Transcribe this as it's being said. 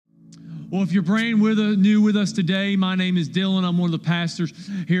Well, if you're brand new with us today, my name is Dylan. I'm one of the pastors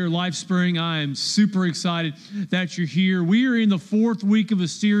here at Life Spring. I am super excited that you're here. We are in the fourth week of a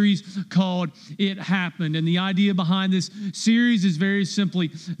series called It Happened. And the idea behind this series is very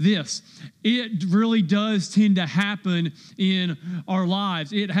simply this. It really does tend to happen in our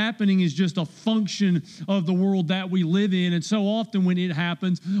lives. It happening is just a function of the world that we live in. And so often when it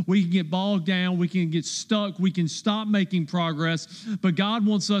happens, we can get bogged down, we can get stuck, we can stop making progress. But God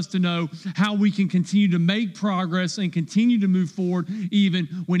wants us to know how we can continue to make progress and continue to move forward even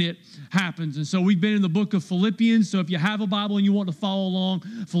when it happens. And so we've been in the book of Philippians. So if you have a Bible and you want to follow along,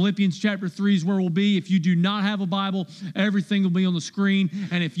 Philippians chapter 3 is where we'll be. If you do not have a Bible, everything will be on the screen.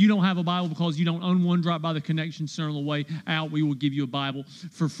 And if you don't have a Bible because you don't own one, drop by the Connection Center on the way out. We will give you a Bible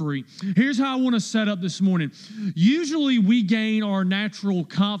for free. Here's how I want to set up this morning. Usually we gain our natural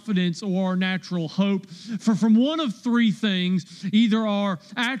confidence or our natural hope from one of three things: either our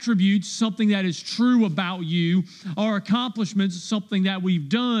attributes, something that is true about you, our accomplishments, something that we've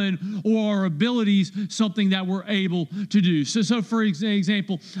done, or our abilities, something that we're able to do. So for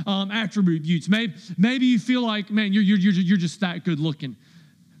example, attributes. Maybe you feel like, man, you're just that good looking.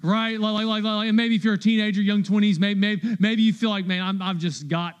 Right? Like maybe if you're a teenager, young 20s, maybe you feel like, man, I've just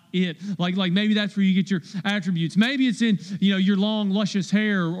got it. Like maybe that's where you get your attributes. Maybe it's in, your long, luscious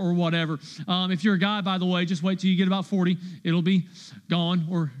hair or whatever. If you're a guy, by the way, just wait till you get about 40. It'll be gone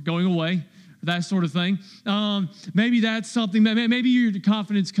or going away. That sort of thing. Maybe that's something. Maybe your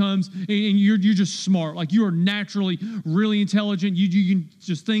confidence comes and you're just smart. Like you are naturally really intelligent. You can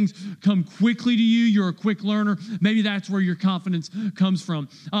just, things come quickly to you. You're a quick learner. Maybe that's where your confidence comes from.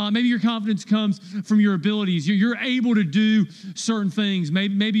 Maybe your confidence comes from your abilities. You're able to do certain things.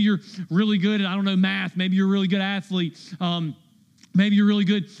 Maybe you're really good at, math. Maybe you're a really good athlete. Maybe you're really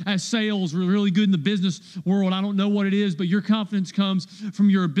good at sales, really good in the business world. I don't know what it is, but your confidence comes from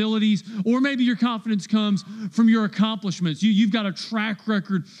your abilities, or maybe your confidence comes from your accomplishments. You've got a track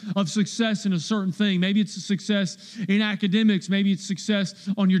record of success in a certain thing. Maybe it's a success in academics. Maybe it's success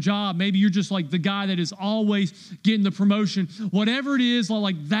on your job. Maybe you're just like the guy that is always getting the promotion. Whatever it is,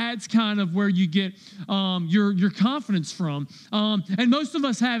 like that's kind of where you get your confidence from. And most of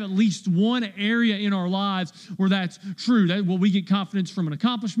us have at least one area in our lives where that's true. We get confidence from an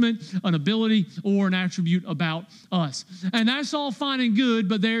accomplishment, an ability, or an attribute about us. And that's all fine and good,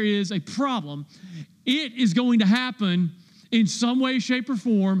 but there is a problem. It is going to happen in some way, shape, or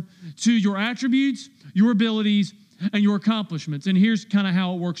form to your attributes, your abilities, and your accomplishments. And here's kind of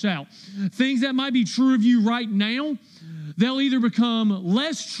how it works out. Things that might be true of you right now, they'll either become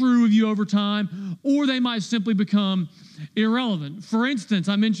less true of you over time, or they might simply become irrelevant. For instance,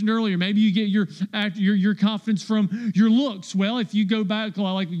 I mentioned earlier, maybe you get your confidence from your looks. Well, if you go back,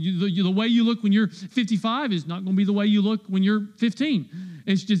 the way you look when you're 55 is not going to be the way you look when you're 15.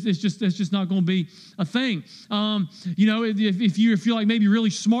 It's just not going to be a thing. If you feel like maybe really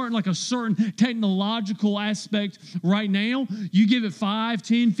smart in like a certain technological aspect right now, you give it 5,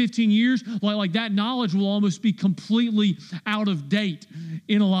 10, 15 years, like that knowledge will almost be completely out of date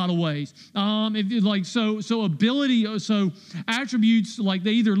in a lot of ways. So attributes, like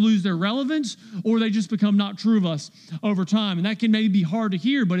they either lose their relevance or they just become not true of us over time. And that can maybe be hard to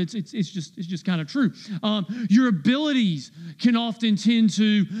hear, but it's just kind of true. Your abilities can often tend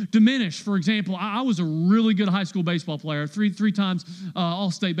to diminish. For example, I was a really good high school baseball player, three times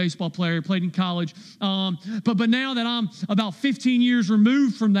all-state baseball player, played in college. But now that I'm about 15 years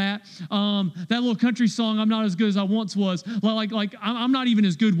removed from that little country song, I'm not as good as I once was. Like I'm not even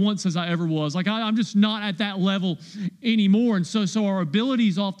as good once as I ever was. Like I'm just not at that level anymore. And so our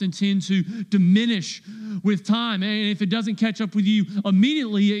abilities often tend to diminish with time. And if it doesn't catch up with you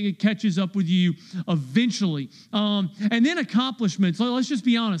immediately, it catches up with you eventually. And then accomplishments. Let's just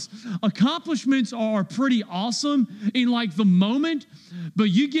be honest. Accomplishments are pretty awesome in like the moment, but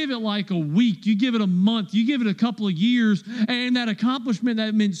you give it like a week, you give it a month, you give it a couple of years, and that accomplishment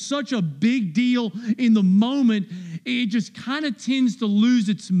that meant such a big deal in the moment, it just kind of tends to lose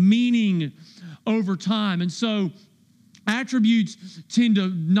its meaning over time. And so attributes tend to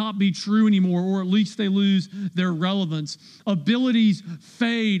not be true anymore, or at least they lose their relevance. Abilities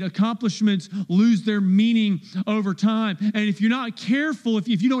fade. Accomplishments lose their meaning over time. And if you're not careful, if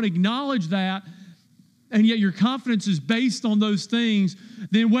you don't acknowledge that, and yet your confidence is based on those things,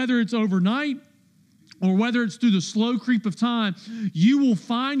 then whether it's overnight or whether it's through the slow creep of time, you will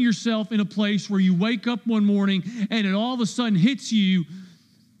find yourself in a place where you wake up one morning and it all of a sudden hits you,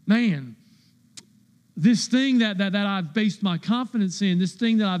 man, this thing that I've based my confidence in, this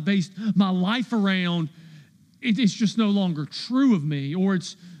thing that I've based my life around, it's just no longer true of me, or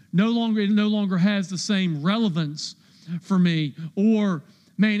it no longer has the same relevance for me, or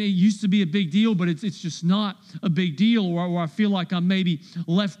man, it used to be a big deal, but it's just not a big deal, or I feel like I'm maybe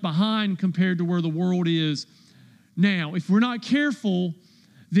left behind compared to where the world is now. If we're not careful,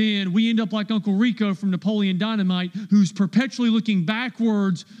 then we end up like Uncle Rico from Napoleon Dynamite, who's perpetually looking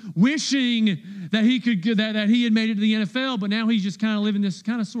backwards, wishing that he could that he had made it to the NFL, but now he's just kind of living this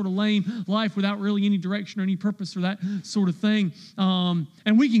kind of sort of lame life without really any direction or any purpose or that sort of thing.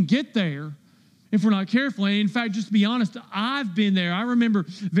 And we can get there if we're not careful. And in fact, just to be honest, I've been there. I remember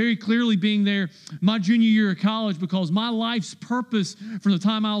very clearly being there my junior year of college, because my life's purpose from the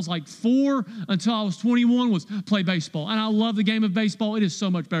time I was like 4 until I was 21 was play baseball. And I love the game of baseball. It is so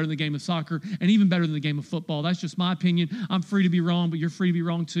much better than the game of soccer, and even better than the game of football. That's just my opinion. I'm free to be wrong, but you're free to be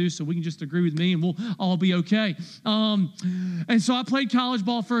wrong too, so we can just agree with me and we'll all be okay. And so I played college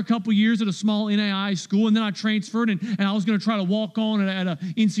ball for a couple years at a small NAIA school, and then I transferred, and I was going to try to walk on at a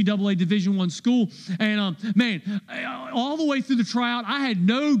NCAA Division I school. And man, all the way through the tryout, I had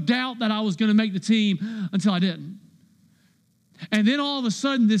no doubt that I was going to make the team until I didn't. And then all of a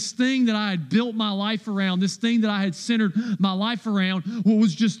sudden, this thing that I had built my life around, this thing that I had centered my life around,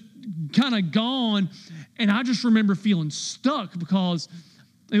 was just kind of gone. And I just remember feeling stuck, because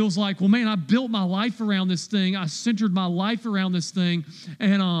it was like, well, man, I built my life around this thing. I centered my life around this thing.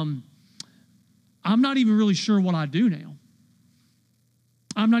 And I'm not even really sure what I do now.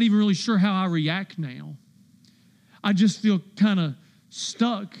 I'm not even really sure how I react now. I just feel kind of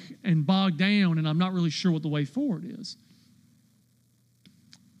stuck and bogged down, and I'm not really sure what the way forward is.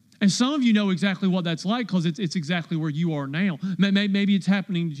 And some of you know exactly what that's like, because it's exactly where you are now. Maybe it's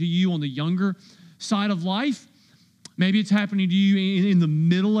happening to you on the younger side of life. Maybe it's happening to you in the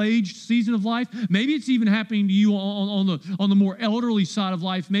middle-aged season of life. Maybe it's even happening to you on the more elderly side of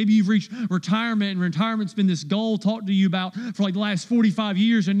life. Maybe you've reached retirement, and retirement's been this goal talked to you about for like the last 45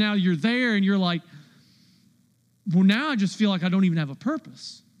 years, and now you're there, and you're like, well, now I just feel like I don't even have a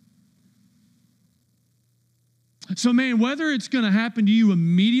purpose. So, man, whether it's going to happen to you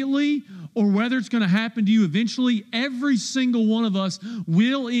immediately or whether it's going to happen to you eventually, every single one of us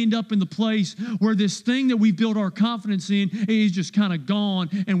will end up in the place where this thing that we built our confidence in is just kind of gone,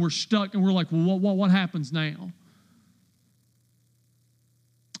 and we're stuck, and we're like, well, what happens now?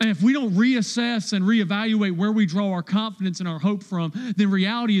 And if we don't reassess and reevaluate where we draw our confidence and our hope from, then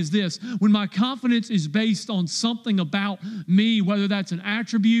reality is this: when my confidence is based on something about me, whether that's an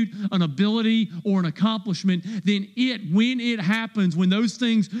attribute, an ability, or an accomplishment, then when it happens, when those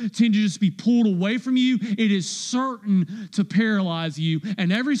things tend to just be pulled away from you, it is certain to paralyze you.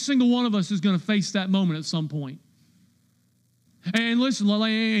 And every single one of us is going to face that moment at some point. And listen,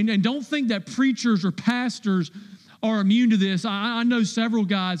 and don't think that preachers or pastors are immune to this. I know several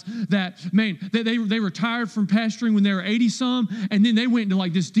guys that, man, they retired from pastoring when they were 80-some, and then they went into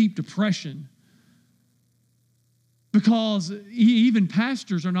like this deep depression. Because even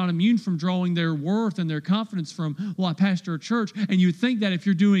pastors are not immune from drawing their worth and their confidence from, well, I pastor a church. And you would think that if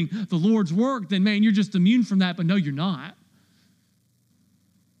you're doing the Lord's work, then, man, you're just immune from that. But no, you're not.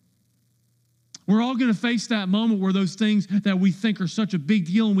 We're all going to face that moment where those things that we think are such a big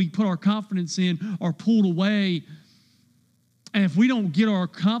deal and we put our confidence in are pulled away. And if we don't get our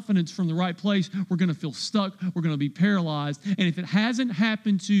confidence from the right place, we're going to feel stuck. We're going to be paralyzed. And if it hasn't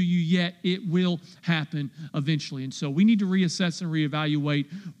happened to you yet, it will happen eventually. And so we need to reassess and reevaluate,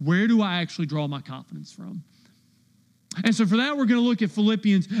 where do I actually draw my confidence from? And so for that, we're going to look at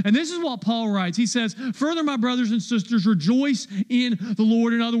Philippians. And this is what Paul writes. He says, further, my brothers and sisters, rejoice in the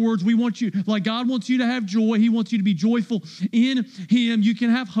Lord. In other words, we want you, like God wants you to have joy. He wants you to be joyful in Him. You can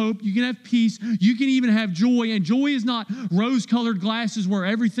have hope. You can have peace. You can even have joy. And joy is not rose-colored glasses where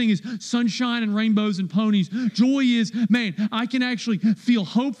everything is sunshine and rainbows and ponies. Joy is, man, I can actually feel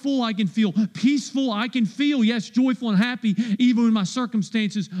hopeful. I can feel peaceful. I can feel, yes, joyful and happy, even when my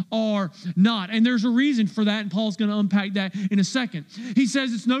circumstances are not. And there's a reason for that, and Paul's going to unpack that in a second. He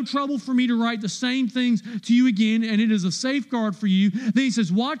says, it's no trouble for me to write the same things to you again, and it is a safeguard for you. Then he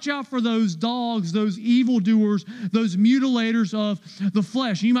says, watch out for those dogs, those evildoers, those mutilators of the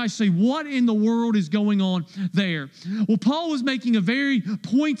flesh. And you might say, what in the world is going on there? Well, Paul was making a very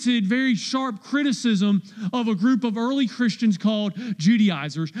pointed, very sharp criticism of a group of early Christians called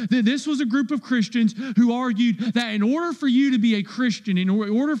Judaizers. This was a group of Christians who argued that in order for you to be a Christian, in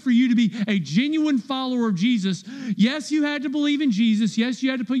order for you to be a genuine follower of Jesus, yes, Yes, you had to believe in Jesus. Yes, you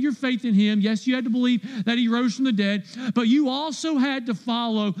had to put your faith in him. Yes, you had to believe that he rose from the dead. But you also had to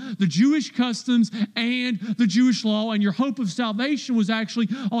follow the Jewish customs and the Jewish law. And your hope of salvation was actually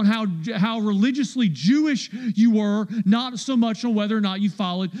on how religiously Jewish you were, not so much on whether or not you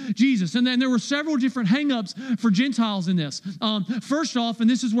followed Jesus. And then there were several different hangups for Gentiles in this. First off, and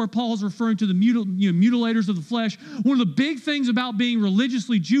this is where Paul's referring to the mutilators of the flesh, one of the big things about being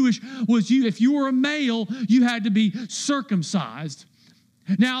religiously Jewish was if you were a male, you had to be circumcised.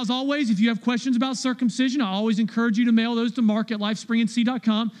 Now, as always, if you have questions about circumcision, I always encourage you to mail those to Mark at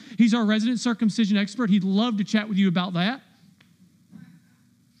lifespringnc.com. He's our resident circumcision expert. He'd love to chat with you about that.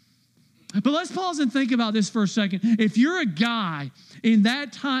 But let's pause and think about this for a second. If you're a guy in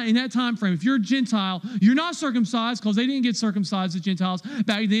that time frame, if you're a Gentile, you're not circumcised because they didn't get circumcised as Gentiles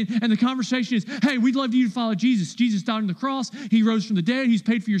back then. And the conversation is, hey, we'd love you to follow Jesus. Jesus died on the cross. He rose from the dead. He's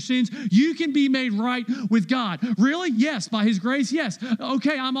paid for your sins. You can be made right with God. Really? Yes. By his grace? Yes.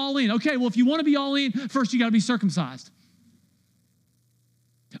 Okay, I'm all in. Okay, well, if you want to be all in, first you got to be circumcised.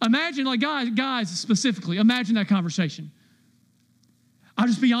 Imagine, like guys specifically, imagine that conversation. I'll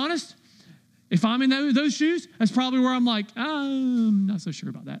just be honest. If I'm in those shoes, that's probably where I'm like, I'm not so sure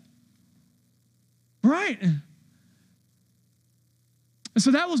about that. Right.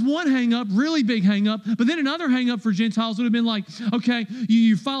 So that was one hang-up, really big hang-up. But then another hang-up for Gentiles would have been like, okay,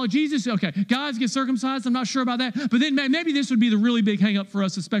 you follow Jesus. Okay, guys get circumcised. I'm not sure about that. But then maybe this would be the really big hang-up for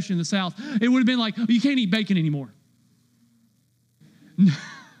us, especially in the South. It would have been like, you can't eat bacon anymore.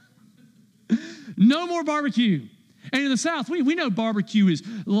 No more barbecue. And in the South, we know barbecue is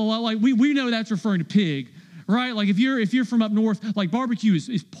like we know that's referring to pig, right? Like if you're from up north, like barbecue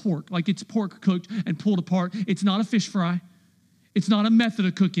is pork, like it's pork cooked and pulled apart. It's not a fish fry. It's not a method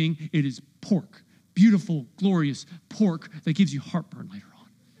of cooking. It is pork, beautiful, glorious pork that gives you heartburn later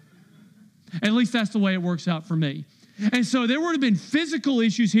on. At least that's the way it works out for me. And so there would have been physical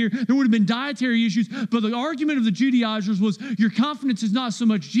issues here. There would have been dietary issues. But the argument of the Judaizers was your confidence is not so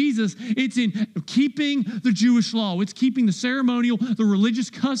much Jesus. It's in keeping the Jewish law. It's keeping the ceremonial, the religious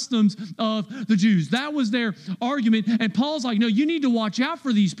customs of the Jews. That was their argument. And Paul's like, no, you need to watch out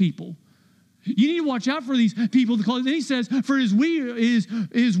for these people. You need to watch out for these people because then he says, for it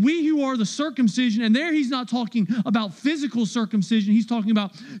is we who are the circumcision. And there he's not talking about physical circumcision. He's talking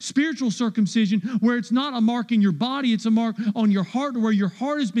about spiritual circumcision where it's not a mark in your body. It's a mark on your heart where your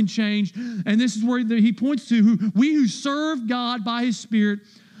heart has been changed. And this is where he points to we who serve God by his Spirit,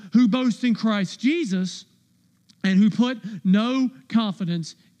 who boast in Christ Jesus, and who put no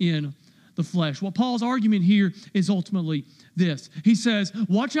confidence in the flesh. Well, Paul's argument here is ultimately this. He says,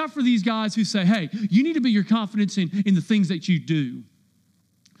 watch out for these guys who say, hey, you need to put your confidence in the things that you do.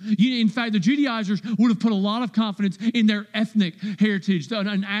 In fact, the Judaizers would have put a lot of confidence in their ethnic heritage,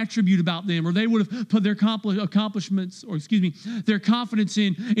 an attribute about them, or they would have put their accomplishments, their confidence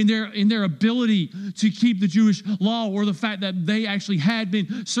in their ability to keep the Jewish law, or the fact that they actually had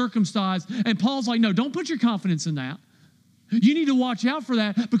been circumcised. And Paul's like, no, don't put your confidence in that. You need to watch out for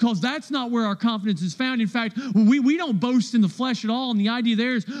that because that's not where our confidence is found. In fact, we don't boast in the flesh at all. And the idea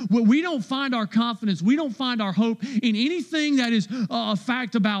there is we don't find our confidence, we don't find our hope in anything that is a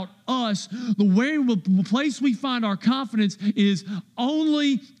fact about us. The place we find our confidence is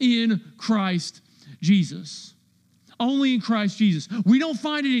only in Christ Jesus. Only in Christ Jesus. We don't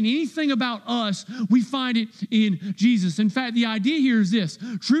find it in anything about us. We find it in Jesus. In fact, the idea here is this.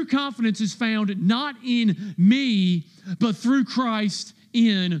 True confidence is found not in me, but through Christ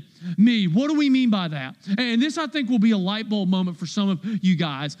in me. What do we mean by that? And this, I think, will be a light bulb moment for some of you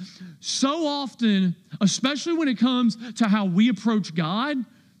guys. So often, especially when it comes to how we approach God,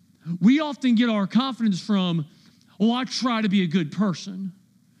 we often get our confidence from, I try to be a good person.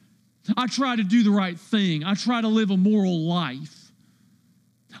 I try to do the right thing. I try to live a moral life.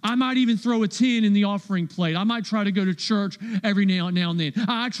 I might even throw a 10 in the offering plate. I might try to go to church every now and then.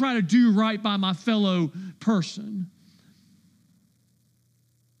 I try to do right by my fellow person.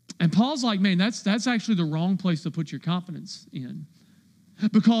 And Paul's like, man, that's actually the wrong place to put your confidence in.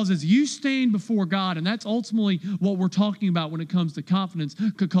 Because as you stand before God, and that's ultimately what we're talking about when it comes to confidence,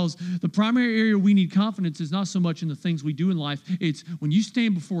 because the primary area we need confidence is not so much in the things we do in life. It's when you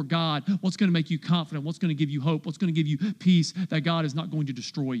stand before God, what's going to make you confident, what's going to give you hope, what's going to give you peace that God is not going to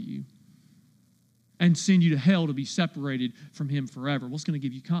destroy you and send you to hell to be separated from him forever. What's going to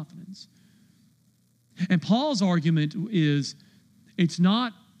give you confidence? And Paul's argument is it's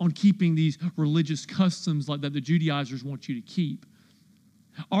not on keeping these religious customs like that the Judaizers want you to keep.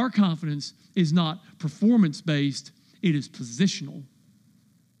 Our confidence is not performance-based, it is positional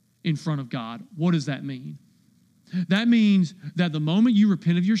in front of God. What does that mean? That means that the moment you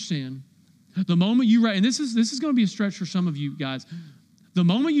repent of your sin The moment and this is going to be a stretch for some of you guys. The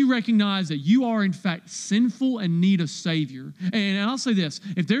moment you recognize that you are in fact sinful and need a Savior, and I'll say this,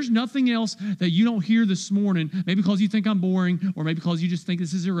 if there's nothing else that you don't hear this morning, maybe because you think I'm boring, or maybe because you just think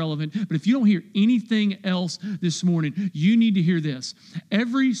this is irrelevant, but if you don't hear anything else this morning, you need to hear this.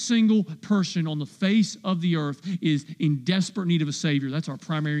 Every single person on the face of the earth is in desperate need of a Savior. That's our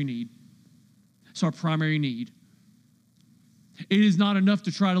primary need. It's our primary need. It is not enough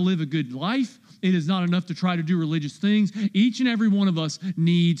to try to live a good life. It is not enough to try to do religious things. Each and every one of us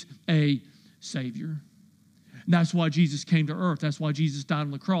needs a Savior. And that's why Jesus came to earth. That's why Jesus died on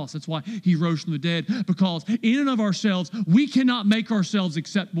the cross. That's why he rose from the dead, because in and of ourselves, we cannot make ourselves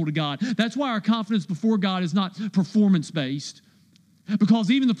acceptable to God. That's why our confidence before God is not performance-based. Because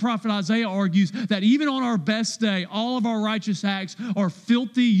even the prophet Isaiah argues that even on our best day, all of our righteous acts are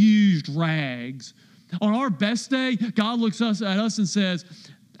filthy, used rags. On our best day, God looks at us and says,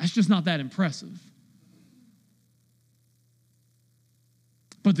 that's just not that impressive.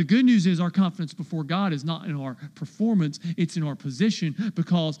 But the good news is our confidence before God is not in our performance, it's in our position,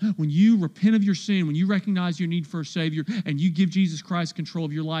 because when you repent of your sin, when you recognize your need for a Savior, and you give Jesus Christ control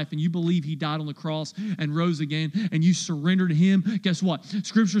of your life, and you believe he died on the cross and rose again, and you surrender to him, guess what?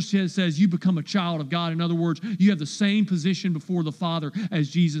 Scripture says you become a child of God. In other words, you have the same position before the Father as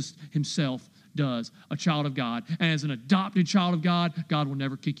Jesus himself does, a child of God. And as an adopted child of God, God will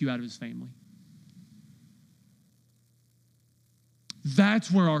never kick you out of his family. That's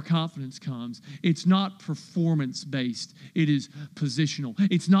where our confidence comes. It's not performance-based. It is positional.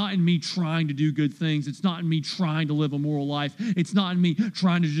 It's not in me trying to do good things. It's not in me trying to live a moral life. It's not in me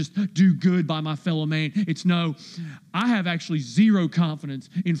trying to just do good by my fellow man. It's no, I have actually zero confidence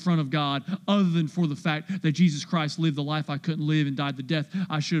in front of God other than for the fact that Jesus Christ lived the life I couldn't live and died the death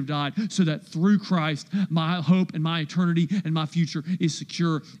I should have died, so that through Christ, my hope and my eternity and my future is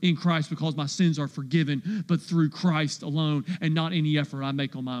secure in Christ, because my sins are forgiven, but through Christ alone and not any effort I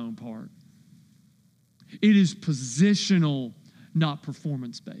make on my own part. It is positional, not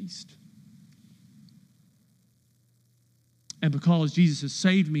performance-based. And because Jesus has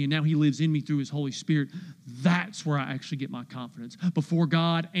saved me and now he lives in me through his Holy Spirit, that's where I actually get my confidence before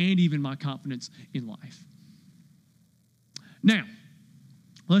God and even my confidence in life. Now,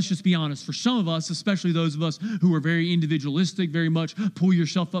 let's just be honest. For some of us, especially those of us who are very individualistic, very much pull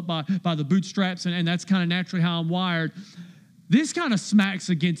yourself up by the bootstraps, and that's kind of naturally how I'm wired, this kind of smacks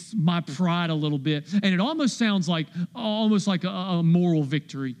against my pride a little bit, and it almost sounds like a moral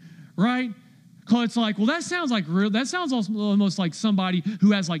victory, right? Because it's like, well, that sounds almost like somebody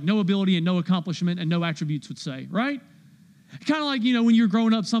who has like no ability and no accomplishment and no attributes would say, right? Kind of like, when you're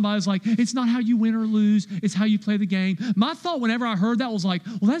growing up, somebody's like, it's not how you win or lose, it's how you play the game. My thought whenever I heard that was like,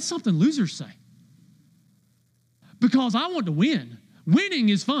 well, that's something losers say. Because I want to win. Winning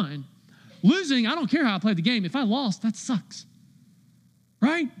is fun. Losing, I don't care how I play the game. If I lost, that sucks.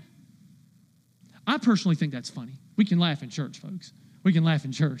 Right? I personally think that's funny. We can laugh in church, folks. We can laugh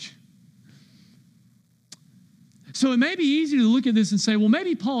in church. So it may be easy to look at this and say, well,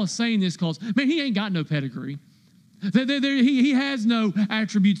 maybe Paul is saying this because, man, he ain't got no pedigree. He has no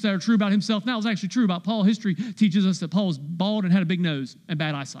attributes that are true about himself. And that was actually true about Paul. History teaches us that Paul was bald and had a big nose and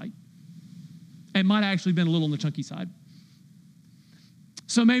bad eyesight. And might have actually been a little on the chunky side.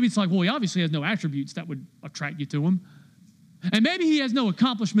 So maybe it's like, well, he obviously has no attributes that would attract you to him. And maybe he has no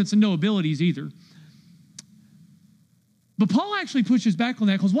accomplishments and no abilities either. But Paul actually pushes back on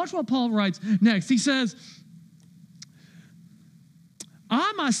that, because watch what Paul writes next. He says,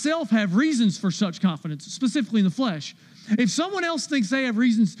 I myself have reasons for such confidence, specifically in the flesh. If someone else thinks they have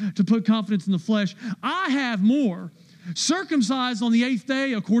reasons to put confidence in the flesh, I have more. Circumcised on the 8th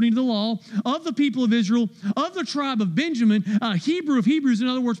day, according to the law, of the people of Israel, of the tribe of Benjamin, Hebrew of Hebrews. In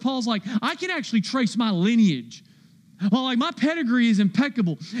other words, Paul's like, I can actually trace my lineage. Well, like my pedigree is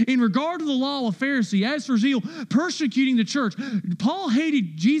impeccable. In regard to the law of Pharisee, as for zeal, persecuting the church. Paul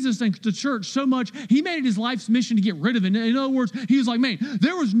hated Jesus and the church so much, he made it his life's mission to get rid of it. In other words, he was like, man,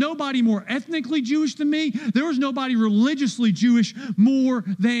 there was nobody more ethnically Jewish than me. There was nobody religiously Jewish more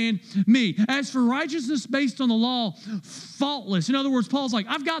than me. As for righteousness based on the law, faultless. In other words, Paul's like,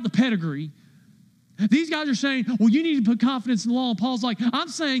 I've got the pedigree. These guys are saying, well, you need to put confidence in the law. And Paul's like, I'm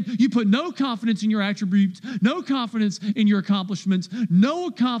saying you put no confidence in your attributes, no confidence in your accomplishments, no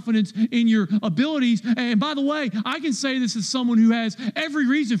confidence in your abilities. And by the way, I can say this as someone who has every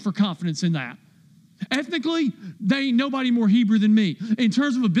reason for confidence in that. Ethnically, they ain't nobody more Hebrew than me. In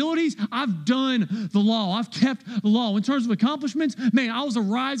terms of abilities, I've done the law. I've kept the law. In terms of accomplishments, man, I was a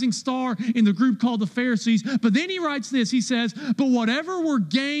rising star in the group called the Pharisees. But then he writes this. He says, but whatever were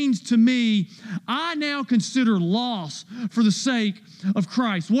gains to me, I now consider loss for the sake of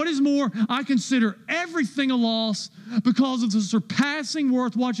Christ. What is more, I consider everything a loss because of the surpassing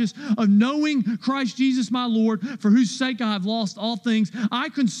worth, watch this, of knowing Christ Jesus my Lord, for whose sake I have lost all things. I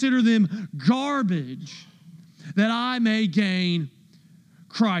consider them garbage that I may gain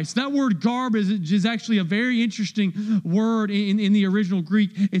Christ. That word garbage is actually a very interesting word in the original Greek.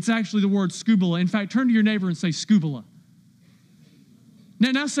 It's actually the word skubala. In fact, turn to your neighbor and say skubala.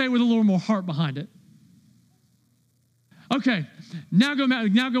 Now say it with a little more heart behind it. Okay, now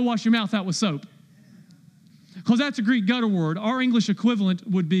go wash your mouth out with soap. Because that's a Greek gutter word. Our English equivalent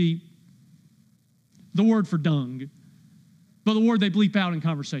would be the word for dung, but the word they bleep out in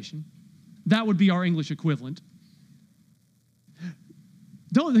conversation. That would be our English equivalent.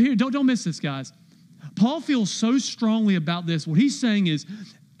 Don't miss this, guys. Paul feels so strongly about this. What he's saying is,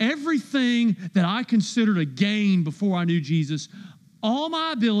 everything that I considered a gain before I knew Jesus, all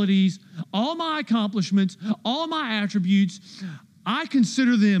my abilities, all my accomplishments, all my attributes, I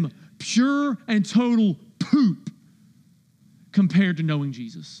consider them pure and total poop compared to knowing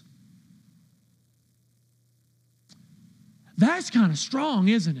Jesus. That's kind of strong,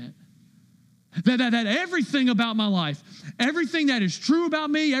 isn't it? That everything about my life, everything that is true about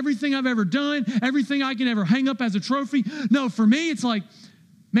me, everything I've ever done, everything I can ever hang up as a trophy. No, for me, it's like,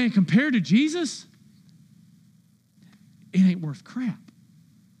 man, compared to Jesus, it ain't worth crap.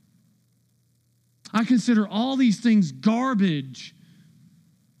 I consider all these things garbage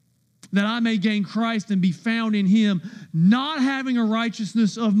that I may gain Christ and be found in him, not having a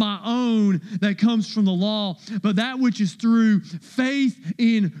righteousness of my own that comes from the law, but that which is through faith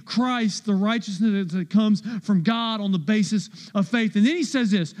in Christ, the righteousness that comes from God on the basis of faith. And then he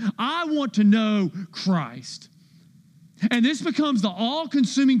says this, I want to know Christ. And this becomes the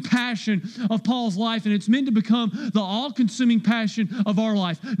all-consuming passion of Paul's life, and it's meant to become the all-consuming passion of our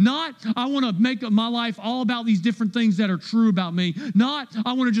life. Not, I want to make my life all about these different things that are true about me. Not,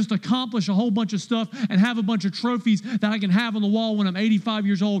 I want to just accomplish a whole bunch of stuff and have a bunch of trophies that I can have on the wall when I'm 85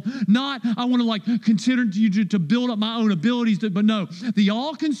 years old. Not, I want to consider to build up my own abilities. But no, the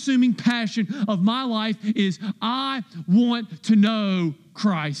all-consuming passion of my life is I want to know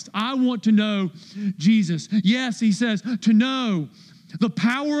Christ. I want to know Jesus. Yes, he says, to know the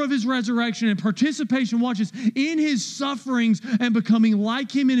power of his resurrection and participation, watch this, in his sufferings and becoming like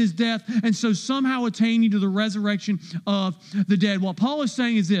him in his death, and so somehow attaining to the resurrection of the dead. What Paul is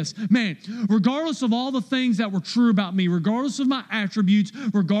saying is this, man, regardless of all the things that were true about me, regardless of my attributes,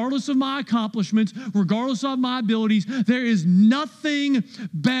 regardless of my accomplishments, regardless of my abilities, there is nothing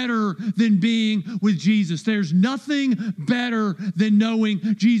better than being with Jesus. There's nothing better than knowing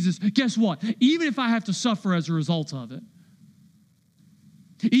Jesus. Guess what? Even if I have to suffer as a result of it,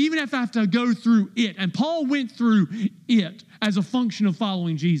 even if I have to go through it, and Paul went through it as a function of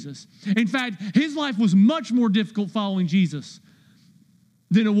following Jesus. In fact, his life was much more difficult following Jesus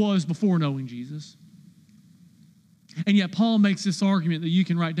than it was before knowing Jesus. And yet Paul makes this argument that you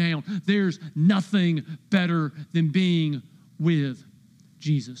can write down. There's nothing better than being with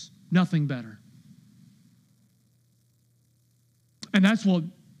Jesus. Nothing better. And that's what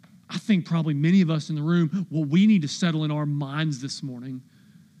I think probably many of us in the room, what we need to settle in our minds this morning.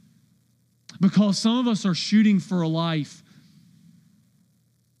 Because some of us are shooting for a life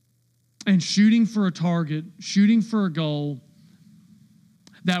and shooting for a target, shooting for a goal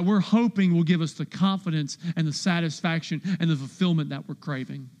that we're hoping will give us the confidence and the satisfaction and the fulfillment that we're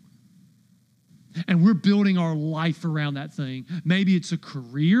craving. And we're building our life around that thing. Maybe it's a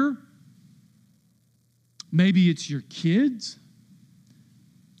career. Maybe it's your kids.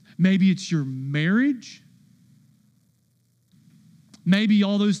 Maybe it's your marriage. Maybe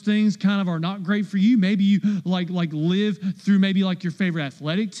all those things kind of are not great for you. Maybe you like live through maybe like your favorite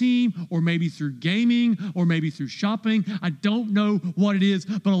athletic team, or maybe through gaming, or maybe through shopping. I don't know what it is,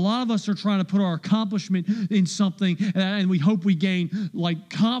 but a lot of us are trying to put our accomplishment in something, and we hope we gain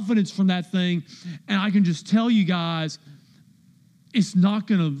like confidence from that thing. And I can just tell you guys, it's not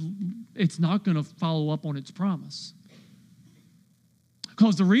gonna follow up on its promise.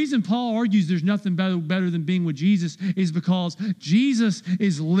 Because the reason Paul argues there's nothing better than being with Jesus is because Jesus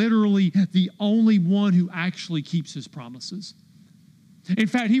is literally the only one who actually keeps his promises. In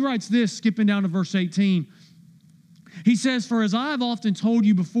fact, he writes this, skipping down to verse 18. He says, for as I have often told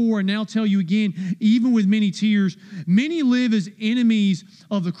you before and now tell you again, even with many tears, many live as enemies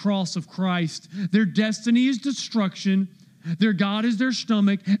of the cross of Christ. Their destiny is destruction, Their God is their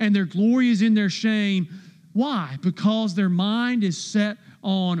stomach, and their glory is in their shame. Why? Because their mind is set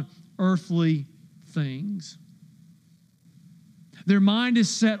on earthly things. Their mind is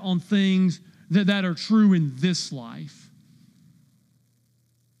set on things that are true in this life.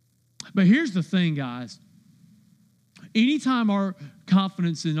 But here's the thing, guys. Anytime our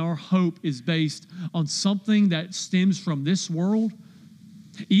confidence and our hope is based on something that stems from this world,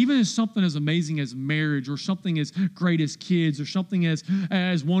 even as something as amazing as marriage, or something as great as kids, or something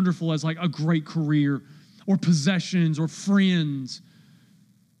as wonderful as like a great career, or possessions, or friends,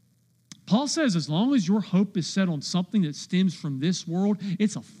 Paul says as long as your hope is set on something that stems from this world,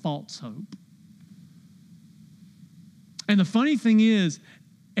 it's a false hope. And the funny thing is,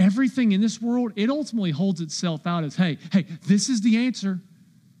 everything in this world, it ultimately holds itself out as, hey, this is the answer.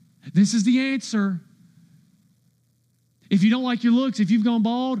 This is the answer. If you don't like your looks, if you've gone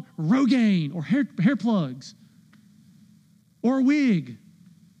bald, Rogaine or hair plugs or a wig.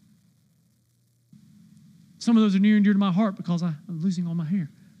 Some of those are near and dear to my heart because I'm losing all my hair.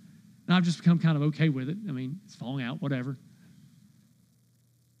 And I've just become kind of okay with it. I mean, it's falling out, whatever.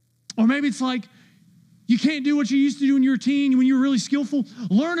 Or maybe it's like, you can't do what you used to do when you were a teen, when you were really skillful.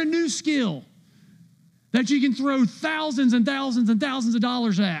 Learn a new skill that you can throw thousands and thousands and thousands of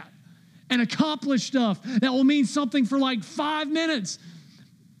dollars at and accomplish stuff that will mean something for like 5 minutes,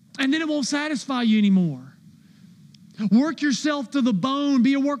 and then it won't satisfy you anymore. Work yourself to the bone.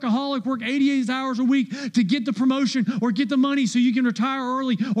 Be a workaholic. Work 88 hours a week to get the promotion or get the money so you can retire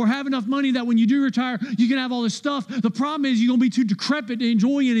early, or have enough money that when you do retire, you can have all this stuff. The problem is you're going to be too decrepit to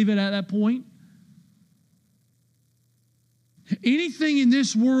enjoy any of it at that point. Anything in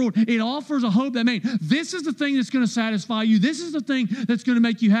this world, it offers a hope that, man, this is the thing that's going to satisfy you. This is the thing that's going to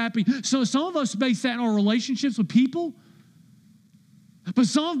make you happy. So some of us base that in our relationships with people. But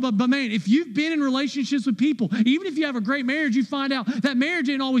man, if you've been in relationships with people, even if you have a great marriage, you find out that marriage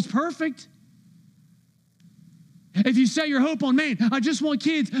ain't always perfect. If you set your hope on, man, I just want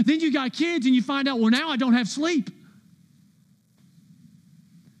kids, then you got kids and you find out, well, now I don't have sleep.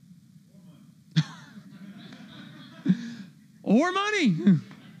 Or money.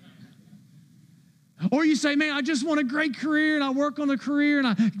 Or you say, man, I just want a great career, and I work on the career, and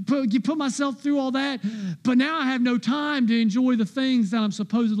I put myself through all that, but now I have no time to enjoy the things that I'm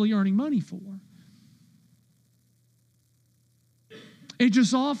supposedly earning money for. It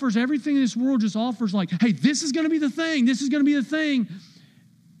just offers, everything in this world just offers like, hey, this is going to be the thing, this is going to be the thing,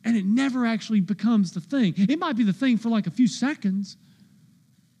 and it never actually becomes the thing. It might be the thing for like a few seconds,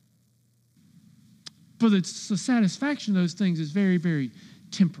 but the satisfaction of those things is very, very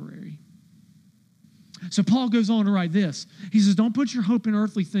temporary. So Paul goes on to write this. He says, don't put your hope in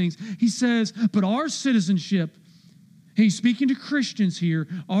earthly things. He says, but our citizenship, he's speaking to Christians here,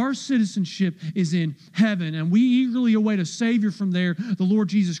 our citizenship is in heaven, and we eagerly await a Savior from there, the Lord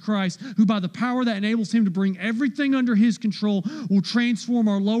Jesus Christ, who by the power that enables him to bring everything under his control will transform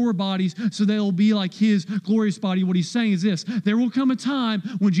our lower bodies so they'll be like his glorious body. What he's saying is this: there will come a time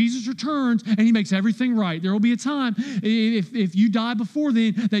when Jesus returns and he makes everything right. There will be a time, if you die before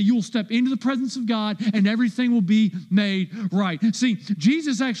then, that you will step into the presence of God and everything will be made right. See,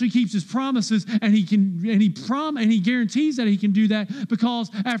 Jesus actually keeps his promises, and he guarantees that he can do that because,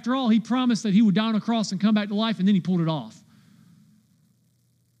 after all, he promised that he would die on a cross and come back to life, and then he pulled it off.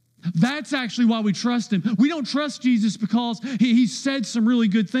 That's actually why we trust him. We don't trust Jesus because he said some really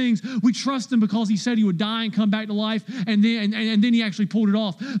good things. We trust him because he said he would die and come back to life, and then he actually pulled it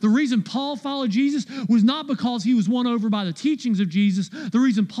off. The reason Paul followed Jesus was not because he was won over by the teachings of Jesus. The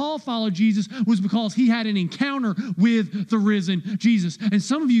reason Paul followed Jesus was because he had an encounter with the risen Jesus. And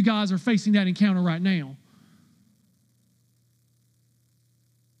some of you guys are facing that encounter right now.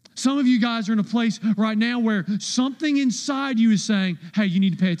 Some of you guys are in a place right now where something inside you is saying, hey, you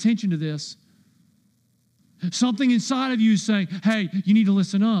need to pay attention to this. Something inside of you is saying, hey, you need to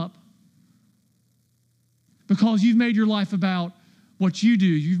listen up. Because you've made your life about what you do.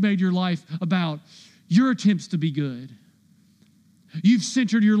 You've made your life about your attempts to be good. You've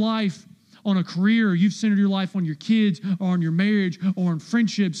centered your life on a career. You've centered your life on your kids or on your marriage or on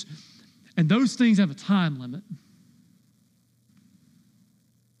friendships. And those things have a time limit.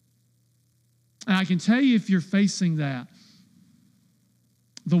 And I can tell you, if you're facing that,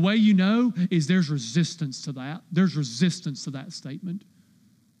 the way you know is there's resistance to that. There's resistance to that statement.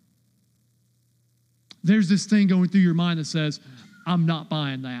 There's this thing going through your mind that says, I'm not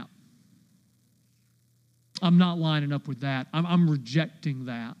buying that. I'm not lining up with that. I'm rejecting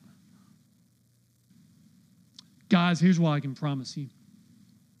that. Guys, here's what I can promise you.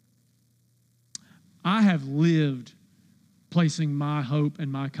 I have lived placing my hope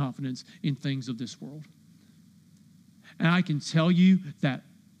and my confidence in things of this world. And I can tell you that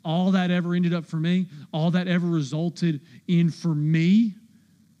all that ever ended up for me, all that ever resulted in for me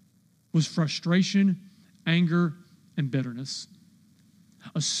was frustration, anger, and bitterness,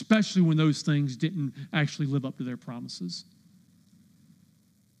 especially when those things didn't actually live up to their promises.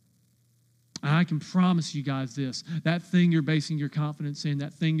 And I can promise you guys this, that thing you're basing your confidence in,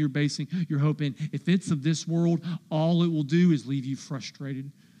 that thing you're basing your hope in, if it's of this world, all it will do is leave you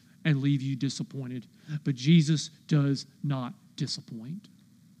frustrated and leave you disappointed. But Jesus does not disappoint.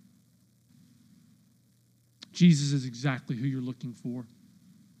 Jesus is exactly who you're looking for.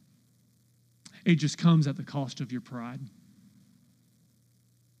 It just comes at the cost of your pride.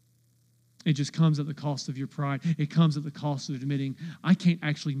 It just comes at the cost of your pride. It comes at the cost of admitting, I can't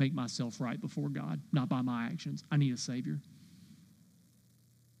actually make myself right before God, not by my actions. I need a Savior.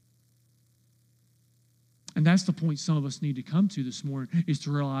 And that's the point some of us need to come to this morning, is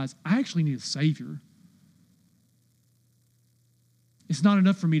to realize I actually need a Savior. It's not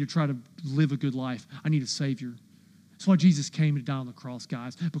enough for me to try to live a good life. I need a Savior. That's why Jesus came to die on the cross,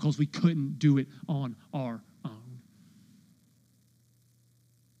 guys, because we couldn't do it on our own.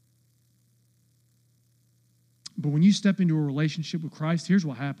 But when you step into a relationship with Christ, here's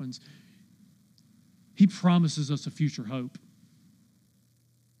what happens. He promises us a future hope.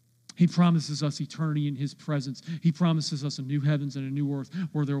 He promises us eternity in His presence. He promises us a new heavens and a new earth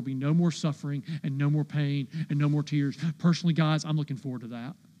where there will be no more suffering and no more pain and no more tears. Personally, guys, I'm looking forward to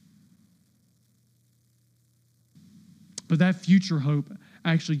that. But that future hope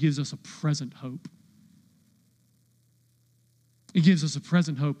actually gives us a present hope. It gives us a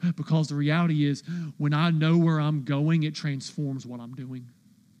present hope because the reality is when I know where I'm going, it transforms what I'm doing.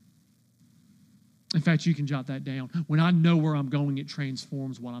 In fact, you can jot that down. When I know where I'm going, it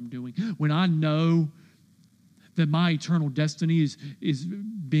transforms what I'm doing. When I know that my eternal destiny is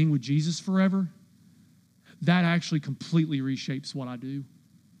being with Jesus forever, that actually completely reshapes what I do.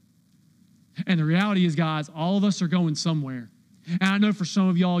 And the reality is, guys, all of us are going somewhere. And I know for some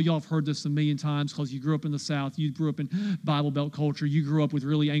of y'all have heard this a million times because you grew up in the South, you grew up in Bible Belt culture, you grew up with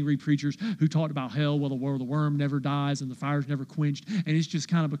really angry preachers who talked about hell, where the worm never dies and the fire's never quenched, and it's just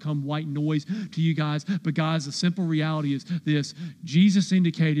kind of become white noise to you guys. But guys, the simple reality is this: Jesus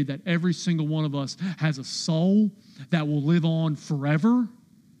indicated that every single one of us has a soul that will live on forever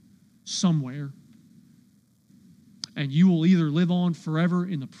somewhere. And you will either live on forever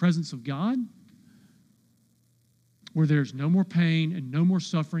in the presence of God, where there's no more pain and no more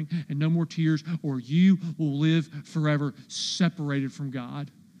suffering and no more tears, or you will live forever separated from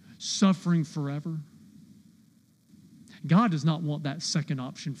God, suffering forever. God does not want that second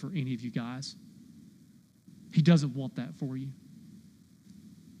option for any of you guys. He doesn't want that for you.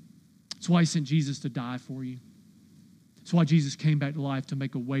 That's why He sent Jesus to die for you. That's why Jesus came back to life, to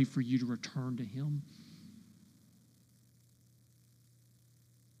make a way for you to return to Him.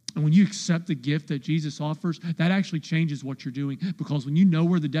 And when you accept the gift that Jesus offers, that actually changes what you're doing, because when you know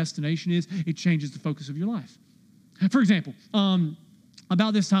where the destination is, it changes the focus of your life. For example,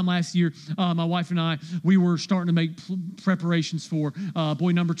 about this time last year, my wife and I, we were starting to make preparations for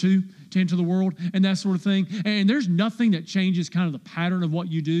boy number 2 to enter the world and that sort of thing. And there's nothing that changes kind of the pattern of what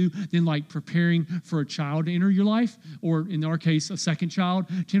you do than like preparing for a child to enter your life, or in our case, a second child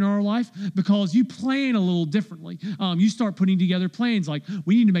to enter our life, because you plan a little differently. You start putting together plans like,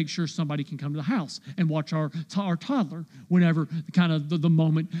 we need to make sure somebody can come to the house and watch our toddler whenever the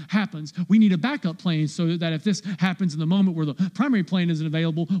moment happens. We need a backup plan so that if this happens in the moment where the primary plan isn't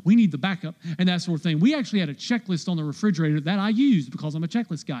available, we need the backup and that sort of thing. We actually had a checklist on the refrigerator that I used, because I'm a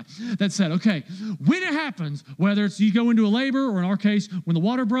checklist guy, that said, okay, when it happens, whether it's you go into a labor, or in our case, when the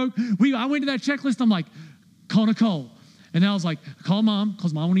water broke, I went to that checklist. I'm like, call Nicole. And then I was like, call Mom,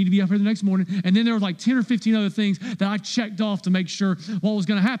 because Mom will need to be up here the next morning. And then there were like 10 or 15 other things that I checked off to make sure what was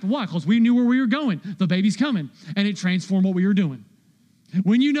going to happen. Why? Because we knew where we were going. The baby's coming. And it transformed what we were doing.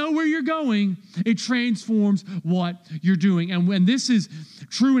 When you know where you're going, it transforms what you're doing. And when this is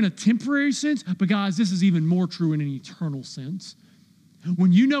true in a temporary sense, but guys, this is even more true in an eternal sense.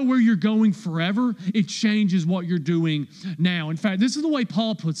 When you know where you're going forever, it changes what you're doing now. In fact, this is the way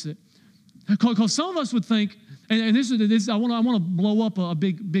Paul puts it. Because some of us would think, and this I want to blow up a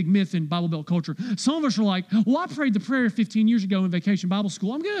big myth in Bible Belt culture. Some of us are like, well, I prayed the prayer 15 years ago in Vacation Bible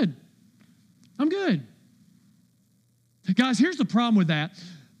School. I'm good. Guys, here's the problem with that.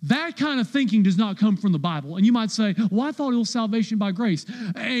 That kind of thinking does not come from the Bible. And you might say, well, I thought it was salvation by grace.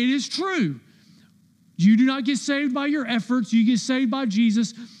 It is true. You do not get saved by your efforts. You get saved by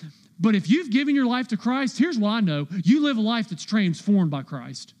Jesus. But if you've given your life to Christ, here's what I know. You live a life that's transformed by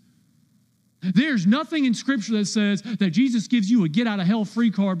Christ. There's nothing in Scripture that says that Jesus gives you a get out of hell free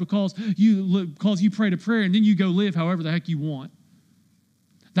card because you prayed a prayer and then you go live however the heck you want.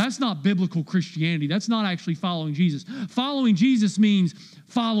 That's not biblical Christianity. That's not actually following Jesus. Following Jesus means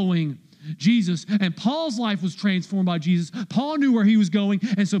following Jesus. And Paul's life was transformed by Jesus. Paul knew where he was going.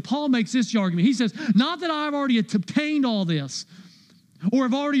 And so Paul makes this argument. He says, not that I've already obtained all this or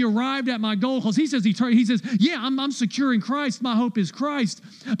have already arrived at my goal. Because he says, yeah, I'm secure in Christ. My hope is Christ.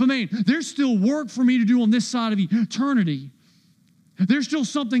 But man, there's still work for me to do on this side of eternity. There's still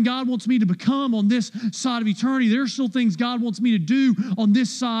something God wants me to become on this side of eternity. There's still things God wants me to do on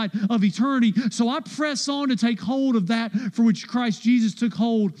this side of eternity. So I press on to take hold of that for which Christ Jesus took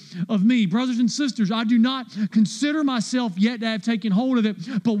hold of me. Brothers and sisters, I do not consider myself yet to have taken hold of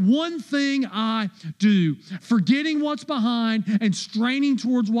it, but one thing I do, forgetting what's behind and straining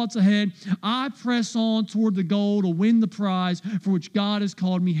towards what's ahead, I press on toward the goal to win the prize for which God has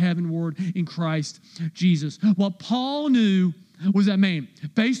called me heavenward in Christ Jesus. What Paul knew was that, man,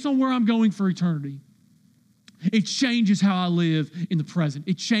 based on where I'm going for eternity, it changes how I live in the present.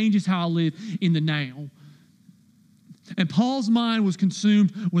 It changes how I live in the now. And Paul's mind was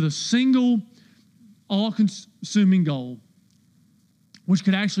consumed with a single, all-consuming goal, which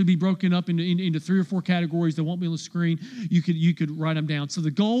could actually be broken up into 3 or 4 categories that won't be on the screen. You could write them down. So the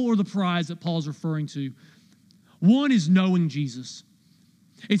goal or the prize that Paul's referring to, one is knowing Jesus.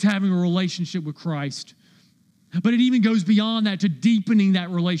 It's having a relationship with Christ. But it even goes beyond that to deepening that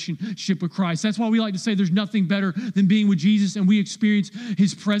relationship with Christ. That's why we like to say there's nothing better than being with Jesus, and we experience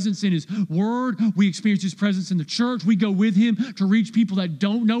His presence in His Word. We experience His presence in the church. We go with Him to reach people that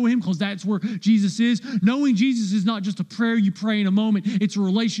don't know Him because that's where Jesus is. Knowing Jesus is not just a prayer you pray in a moment. It's a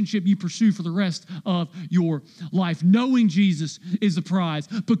relationship you pursue for the rest of your life. Knowing Jesus is the prize.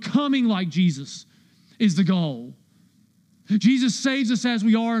 Becoming like Jesus is the goal. Jesus saves us as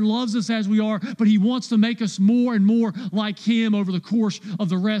we are and loves us as we are, but He wants to make us more and more like Him over the course of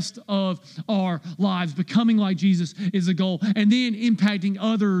the rest of our lives. Becoming like Jesus is the goal. And then impacting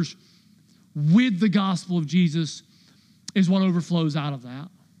others with the gospel of Jesus is what overflows out of that.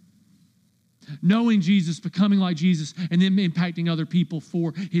 Knowing Jesus, becoming like Jesus, and then impacting other people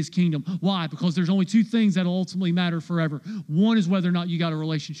for His kingdom. Why? Because there's only 2 things that will ultimately matter forever. One is whether or not you got a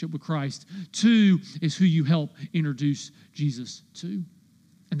relationship with Christ. 2 is who you help introduce Jesus to.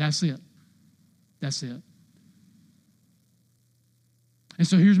 And that's it. That's it. And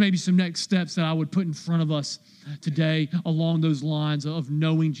so here's maybe some next steps that I would put in front of us today along those lines of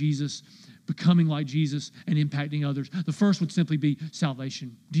knowing Jesus, becoming like Jesus, and impacting others. The first would simply be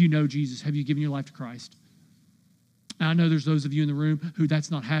salvation. Do you know Jesus? Have you given your life to Christ? And I know there's those of you in the room who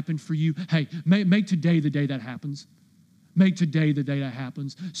that's not happened for you. Hey, make today the day that happens. Make today the day that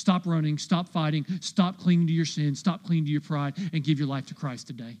happens. Stop running, stop fighting, stop clinging to your sin, stop clinging to your pride, and give your life to Christ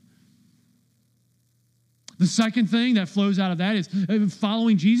today. The second thing that flows out of that is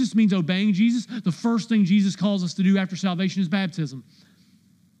following Jesus means obeying Jesus. The first thing Jesus calls us to do after salvation is baptism.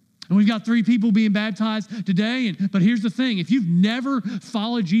 And we've got 3 people being baptized today. But here's the thing. If you've never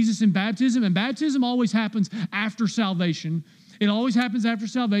followed Jesus in baptism, and baptism always happens after salvation. It always happens after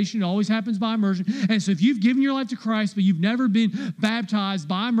salvation. It always happens by immersion. And so if you've given your life to Christ, but you've never been baptized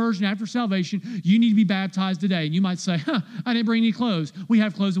by immersion after salvation, you need to be baptized today. And you might say, I didn't bring any clothes. We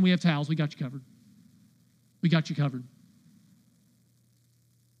have clothes and we have towels. We got you covered. We got you covered.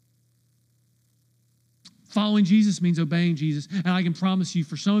 Following Jesus means obeying Jesus. And I can promise you,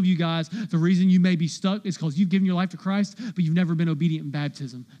 for some of you guys, the reason you may be stuck is because you've given your life to Christ, but you've never been obedient in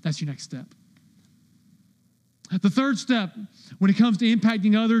baptism. That's your next step. The third step, when it comes to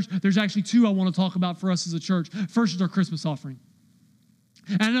impacting others, there's actually 2 I want to talk about for us as a church. First is our Christmas offering.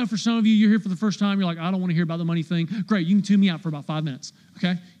 And I know for some of you, you're here for the first time, you're like, I don't want to hear about the money thing. Great, you can tune me out for about 5 minutes,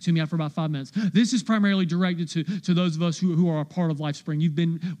 okay? Tune me out for about 5 minutes. This is primarily directed to those of us who are a part of LifeSpring. You've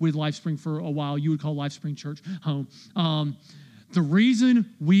been with LifeSpring for a while. You would call LifeSpring Church home. The reason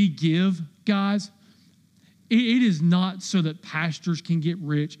we give, guys, it is not so that pastors can get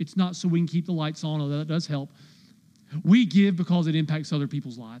rich. It's not so we can keep the lights on, although that does help. We give because it impacts other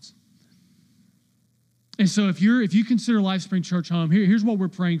people's lives. And so if you consider LifeSpring Church home, here's what we're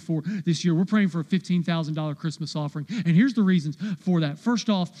praying for this year. We're praying for a $15,000 Christmas offering. And here's the reasons for that. First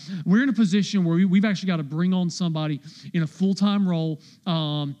off, we're in a position where we've actually got to bring on somebody in a full-time role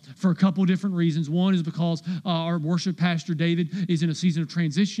for a couple of different reasons. One is because our worship pastor, David, is in a season of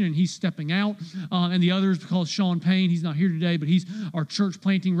transition and he's stepping out. And the other is because Sean Payne, he's not here today, but he's our church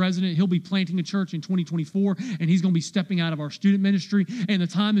planting resident. He'll be planting a church in 2024, and he's going to be stepping out of our student ministry. And the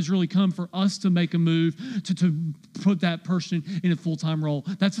time has really come for us to make a move to put that person in a full-time role.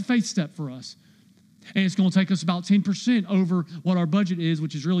 That's a faith step for us. And it's going to take us about 10% over what our budget is,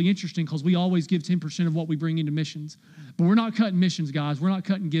 which is really interesting because we always give 10% of what we bring into missions. But we're not cutting missions, guys. We're not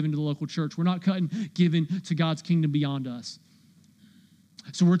cutting giving to the local church. We're not cutting giving to God's kingdom beyond us.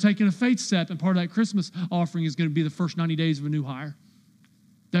 So we're taking a faith step, and part of that Christmas offering is going to be the first 90 days of a new hire.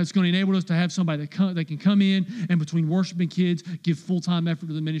 That's going to enable us to have somebody that can come in and between worshiping kids, give full-time effort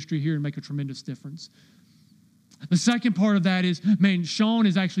to the ministry here and make a tremendous difference. The second part of that is, Sean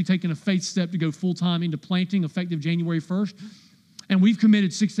is actually taking a faith step to go full-time into planting effective January 1st. And we've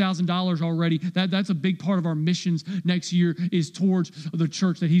committed $6,000 already. That's a big part of our missions next year is towards the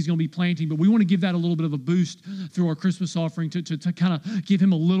church that he's going to be planting. But we want to give that a little bit of a boost through our Christmas offering to kind of give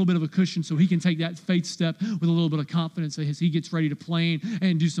him a little bit of a cushion so he can take that faith step with a little bit of confidence as he gets ready to plan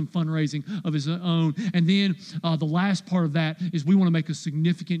and do some fundraising of his own. And then the last part of that is we want to make a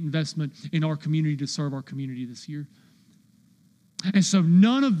significant investment in our community to serve our community this year. And so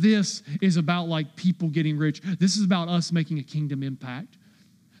none of this is about like people getting rich. This is about us making a kingdom impact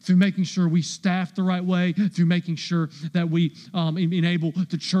through making sure we staff the right way, through making sure that we enable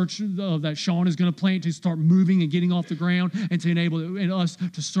the church that Sean is going to plant to start moving and getting off the ground and to enable us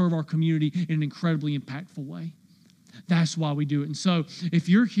to serve our community in an incredibly impactful way. That's why we do it. And so if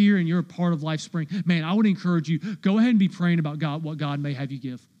you're here and you're a part of LifeSpring, I would encourage you, go ahead and be praying about God, what God may have you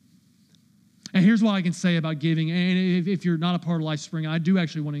give. And here's what I can say about giving. And if you're not a part of LifeSpring, I do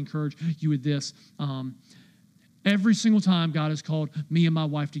actually want to encourage you with this. Every single time God has called me and my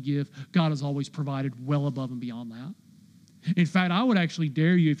wife to give, God has always provided well above and beyond that. In fact, I would actually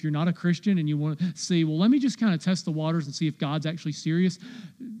dare you, if you're not a Christian and you want to see, well, let me just kind of test the waters and see if God's actually serious.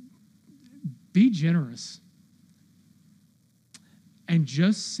 Be generous. And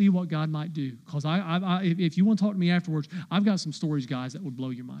just see what God might do. Because if you want to talk to me afterwards, I've got some stories, guys, that would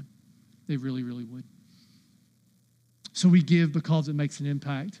blow your mind. They really, really would. So we give because it makes an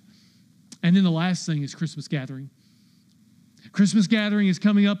impact. And then the last thing is Christmas gathering. Christmas gathering is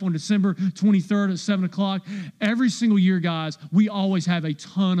coming up on December 23rd at 7 o'clock. Every single year, guys, we always have a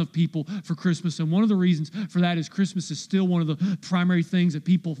ton of people for Christmas. And one of the reasons for that is Christmas is still one of the primary things that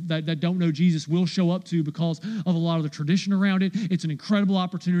people that don't know Jesus will show up to because of a lot of the tradition around it. It's an incredible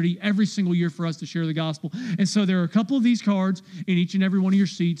opportunity every single year for us to share the gospel. And so there are a couple of these cards in each and every one of your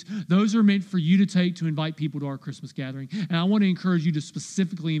seats. Those are meant for you to take to invite people to our Christmas gathering. And I want to encourage you to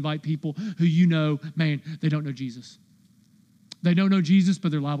specifically invite people who you know, they don't know Jesus. They don't know Jesus, but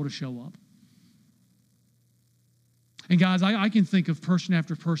they're liable to show up. And guys, I can think of person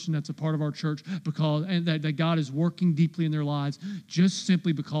after person that's a part of our church and that God is working deeply in their lives just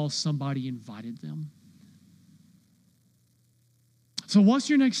simply because somebody invited them. So what's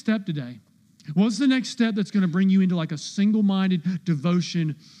your next step today? What's the next step that's going to bring you into like a single-minded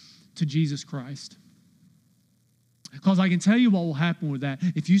devotion to Jesus Christ? Because I can tell you what will happen with that.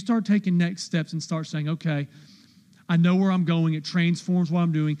 If you start taking next steps and start saying, okay, I know where I'm going. It transforms what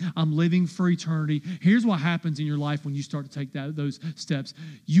I'm doing. I'm living for eternity. Here's what happens in your life when you start to take those steps.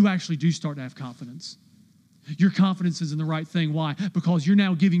 You actually do start to have confidence. Your confidence is in the right thing. Why? Because you're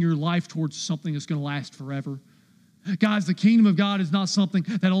now giving your life towards something that's going to last forever. Guys, the kingdom of God is not something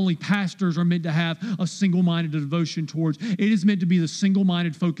that only pastors are meant to have a single-minded devotion towards. It is meant to be the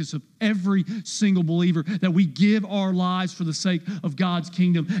single-minded focus of every single believer, that we give our lives for the sake of God's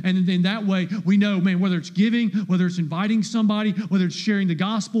kingdom. And in that way, we know, whether it's giving, whether it's inviting somebody, whether it's sharing the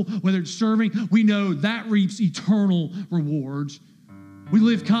gospel, whether it's serving, we know that reaps eternal rewards. We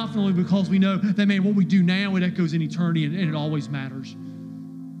live confidently because we know that, what we do now, it echoes in eternity and it always matters.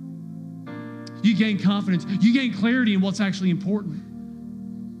 You gain confidence. You gain clarity in what's actually important.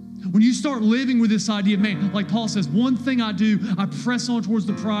 When you start living with this idea, like Paul says, one thing I do, I press on towards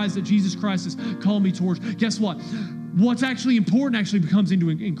the prize that Jesus Christ has called me towards. Guess what? What's actually important actually becomes into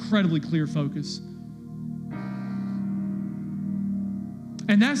an incredibly clear focus.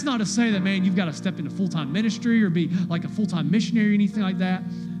 And that's not to say that, you've got to step into full-time ministry or be like a full-time missionary or anything like that.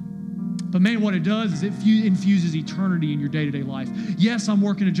 But what it does is it infuses eternity in your day-to-day life. Yes, I'm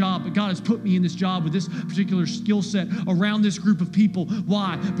working a job, but God has put me in this job with this particular skill set around this group of people.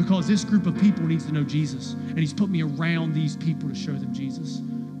 Why? Because this group of people needs to know Jesus. And He's put me around these people to show them Jesus.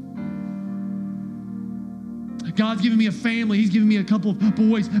 God's given me a family. He's given me a couple of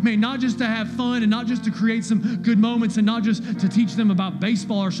boys. Not just to have fun and not just to create some good moments and not just to teach them about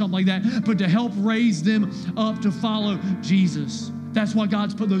baseball or something like that, but to help raise them up to follow Jesus. That's why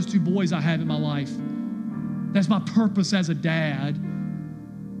God's put those two boys I have in my life. That's my purpose as a dad.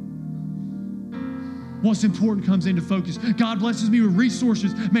 What's important comes into focus. God blesses me with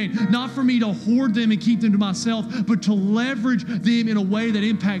resources, not for me to hoard them and keep them to myself, but to leverage them in a way that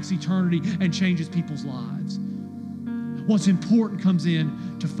impacts eternity and changes people's lives. What's important comes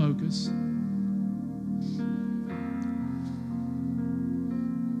in to focus.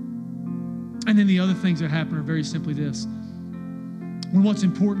 And then the other things that happen are very simply this. When what's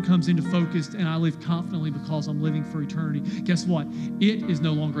important comes into focus and I live confidently because I'm living for eternity, guess what? It is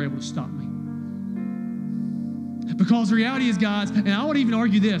no longer able to stop me. Because the reality is, guys, and I would even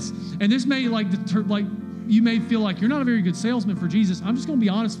argue this, and this may you may feel like you're not a very good salesman for Jesus. I'm just going to be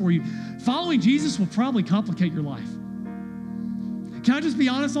honest for you. Following Jesus will probably complicate your life. Can I just be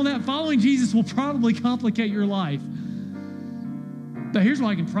honest on that? Following Jesus will probably complicate your life. But here's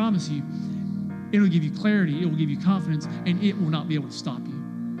what I can promise you. It'll give you clarity, it will give you confidence, and it will not be able to stop you.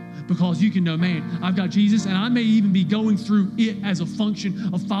 Because you can know, man, I've got Jesus, and I may even be going through it as a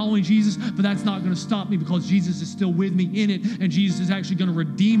function of following Jesus, but that's not going to stop me because Jesus is still with me in it, and Jesus is actually going to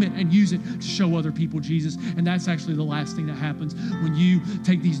redeem it and use it to show other people Jesus. And that's actually the last thing that happens when you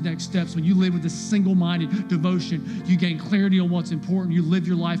take these next steps. When you live with this single-minded devotion, you gain clarity on what's important. You live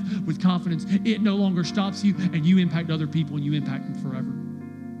your life with confidence. It no longer stops you, and you impact other people, and you impact them forever.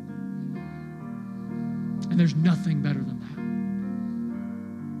 And there's nothing better than that.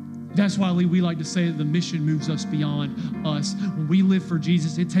 That's why we like to say that the mission moves us beyond us. When we live for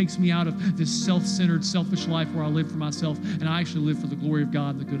Jesus, it takes me out of this self-centered, selfish life where I live for myself, and I actually live for the glory of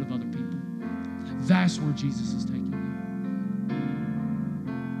God and the good of other people. That's where Jesus is taking you.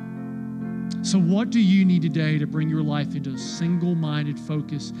 So what do you need today to bring your life into a single-minded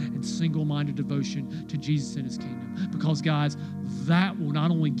focus and single-minded devotion to Jesus and his kingdom? Because, guys, that will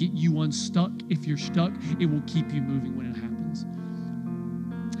not only get you unstuck if you're stuck, it will keep you moving when it happens.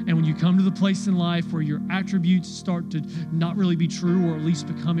 And when you come to the place in life where your attributes start to not really be true, or at least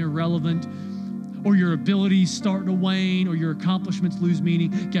become irrelevant, or your abilities start to wane, or your accomplishments lose meaning,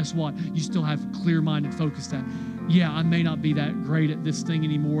 guess what? You still have clear-minded focus that, yeah, I may not be that great at this thing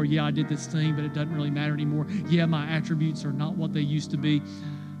anymore. Yeah, I did this thing, but it doesn't really matter anymore. Yeah, my attributes are not what they used to be.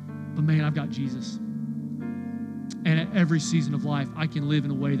 But man, I've got Jesus. And at every season of life, I can live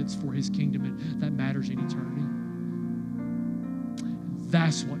in a way that's for his kingdom and that matters in eternity.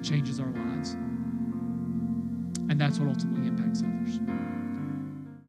 That's what changes our lives. And that's what ultimately impacts others.